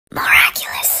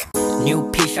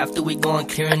New piece after we go and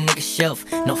clear a nigga shelf.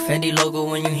 No Fendi logo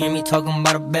when you hear me talking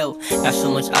about a belt. Got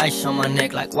so much ice on my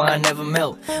neck, like why I never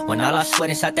melt. When all I sweat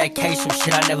inside that case, some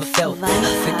shit I never felt.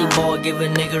 50 ball give a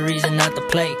nigga reason not to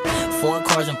play. Foreign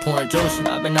cars and pouring juice and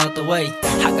I've been out the way.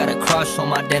 I got a cross on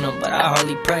my denim, but I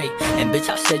hardly pray. And bitch,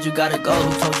 I said you gotta go,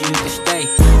 who told you you can stay?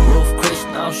 Roof Chris,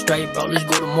 now I'm straight, bro, let's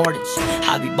go to Mortons.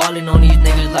 I be ballin' on these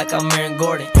niggas like I'm Aaron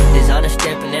Gordon. Designer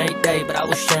steppin' every day, but I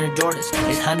was sharing Jordans.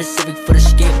 This Honda Civic for the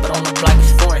skip, but on the block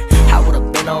is foreign. I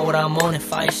would've been on what I'm on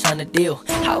if I ain't signed a deal.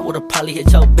 I would've probably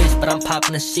hit your bitch, but I'm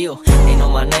popping a seal. They know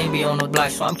my name be on the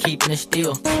block, so I'm keeping it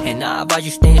still. And now about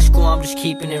you stay in school, I'm just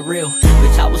keeping it real.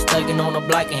 Bitch, I was thugging on the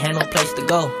block and had no place to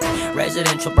go.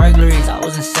 Residential burglaries, I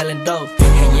wasn't selling dope.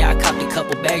 And yeah, I copped a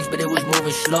couple bags, but it was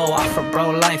moving slow. Off for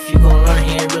bro life, you gon' learn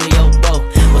he ain't really old bro.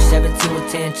 Was 17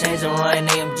 with 10 chains and Ryan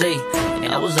AMG.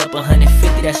 And I was up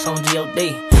 150, that's on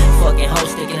G.O.D. Fucking hoe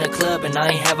stick in the club and I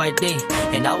ain't have ID.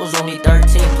 And I was only 13,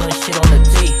 putting shit on the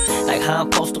G. Like how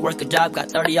I'm supposed to work a job, got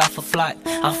 30 off a flight.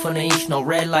 I'm from the east, no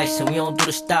red lights, and we don't do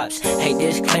the stops. Hey,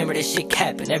 disclaimer, this shit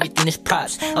cap and everything is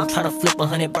props. I'm tryna flip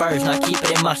 100 birds, not keep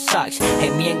it in my socks.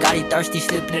 Hey, me and Gotti thirsty,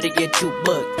 slipping it to get you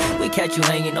booked. We catch you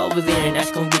hanging over there and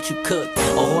that's gonna get you cooked.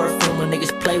 A horror film when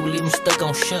niggas play, we leave them stuck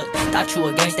on shook. Thought you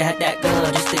a gangster, had that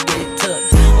gun just to get it took.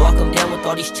 Walk them down with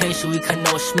all these chains so we couldn't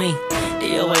know it's me.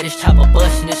 DOA, this chopper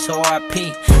bustin', it's ORP.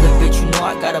 Look, bitch, you know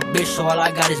I got a bitch, so all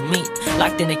I got is me.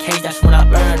 Locked in the cage, that's when I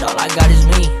learned, all I got is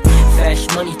me.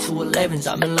 Fast money,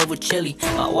 211s, I'm in love with Chili.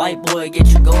 My white boy get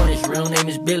you going, his real name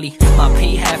is Billy. My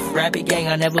P half rabbit gang,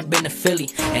 I never been to Philly.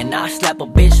 And now I slap a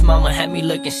bitch, mama had me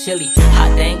looking silly.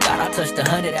 Hot dang God, I touched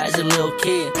 100 as a little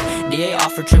kid. DA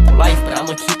offered triple life, but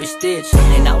I'ma keep it stitched.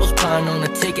 And I was plotting on the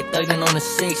ticket, thugging on the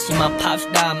 6. See my pops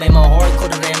die, made my heart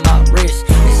colder than my wrist.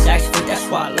 This axe fit, that's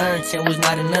why I learned 10 was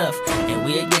not enough. And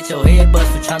we'd get your head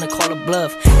bust for trying to call a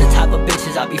bluff. The type of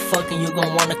bitches I be fucking, you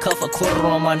gon' wanna cuff a quarter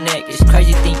on my neck. It's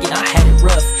crazy thinking I had it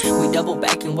rough. We double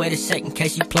back and wait a second,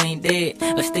 case you plain dead.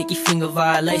 A sticky finger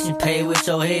violation, pay with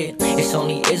your head. It's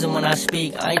only ism when I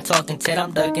speak, I ain't talking Ted.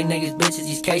 I'm ducking niggas, bitches,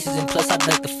 these cases, and plus I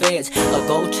duck the feds. A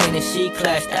gold chain and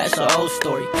C-class, that's our old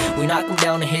story. We knock him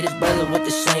down and hit his brother with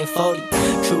the same 40.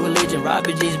 True religion,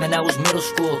 Robert G's, man, that was middle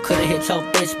school. Could've hit your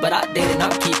bitch, but I didn't,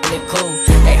 I'm keeping it cool.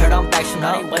 They heard I'm back, so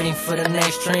now I'm waiting for the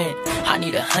next trend. I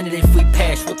need 100 if we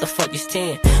pass, what the fuck is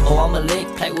 10? Oh, I'm a lick,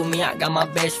 play with me, I got my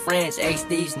best friends.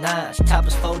 XDs, 9s,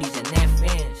 choppers, 40s, and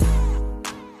FNs.